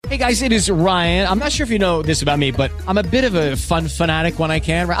Hey guys, it is Ryan. I'm not sure if you know this about me, but I'm a bit of a fun fanatic when I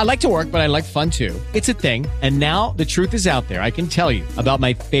can. I like to work, but I like fun too. It's a thing. And now the truth is out there. I can tell you about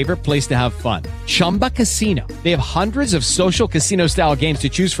my favorite place to have fun. Chumba Casino. They have hundreds of social casino style games to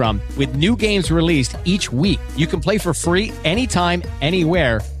choose from with new games released each week. You can play for free anytime,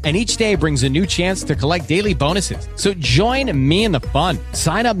 anywhere. And each day brings a new chance to collect daily bonuses. So join me in the fun.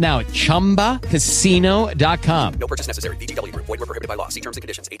 Sign up now at ChumbaCasino.com. No purchase necessary. VGW Group. Void where prohibited by law. See terms and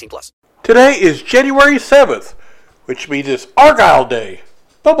conditions. 18+. Today is January 7th, which means it's Argyle Day,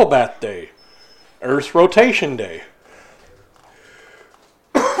 Bubble Bath Day, Earth's Rotation Day,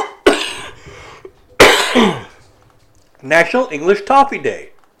 National English Toffee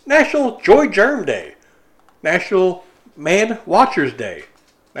Day, National Joy Germ Day, National Man Watchers Day,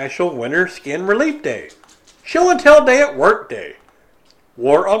 National Winter Skin Relief Day, Show and Tell Day at Work Day,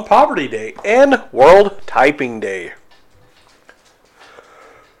 War on Poverty Day, and World Typing Day.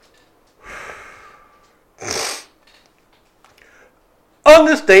 On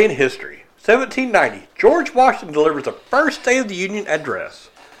this day in history, 1790, George Washington delivers the first State of the Union address.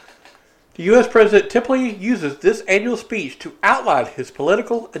 The U.S. President typically uses this annual speech to outline his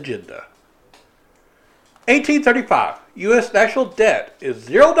political agenda. 1835, U.S. national debt is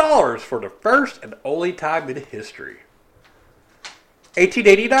 $0 for the first and only time in history.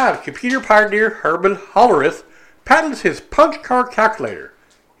 1889, computer pioneer Herman Hollerith patents his punch card calculator.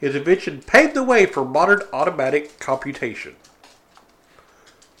 His invention paved the way for modern automatic computation.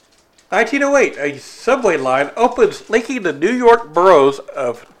 1908, a subway line opens linking the New York boroughs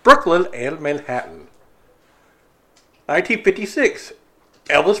of Brooklyn and Manhattan. 1956,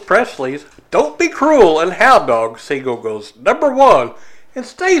 Elvis Presley's Don't Be Cruel and Hound Dog single goes #1 and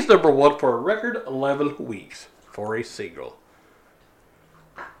stays #1 for a record 11 weeks for a single.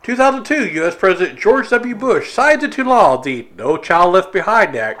 2002, U.S. President George W. Bush signs into law the No Child Left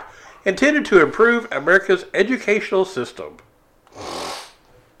Behind Act, intended to improve America's educational system.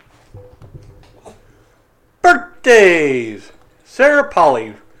 Birthdays! Sarah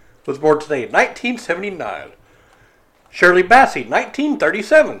Polley was born today in 1979. Shirley Bassey,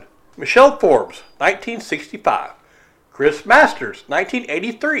 1937. Michelle Forbes, 1965. Chris Masters,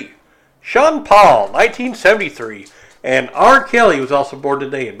 1983. Sean Paul, 1973. And R. Kelly was also born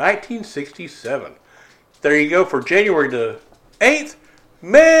today in 1967. There you go for January the 8th.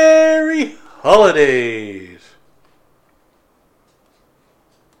 Merry Holidays!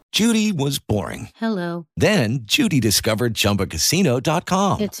 Judy was boring. Hello. Then Judy discovered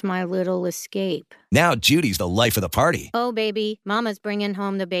ChumbaCasino.com. It's my little escape. Now Judy's the life of the party. Oh, baby, mama's bringing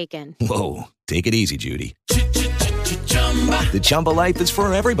home the bacon. Whoa, take it easy, Judy. The Chumba life is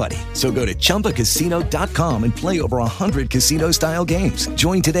for everybody. So go to ChumbaCasino.com and play over 100 casino-style games.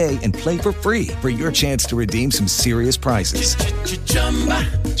 Join today and play for free for your chance to redeem some serious prizes.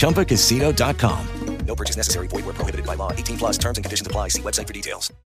 ChumbaCasino.com. No purchase necessary. Void where prohibited by law. 18+. Terms and conditions apply. See website for details.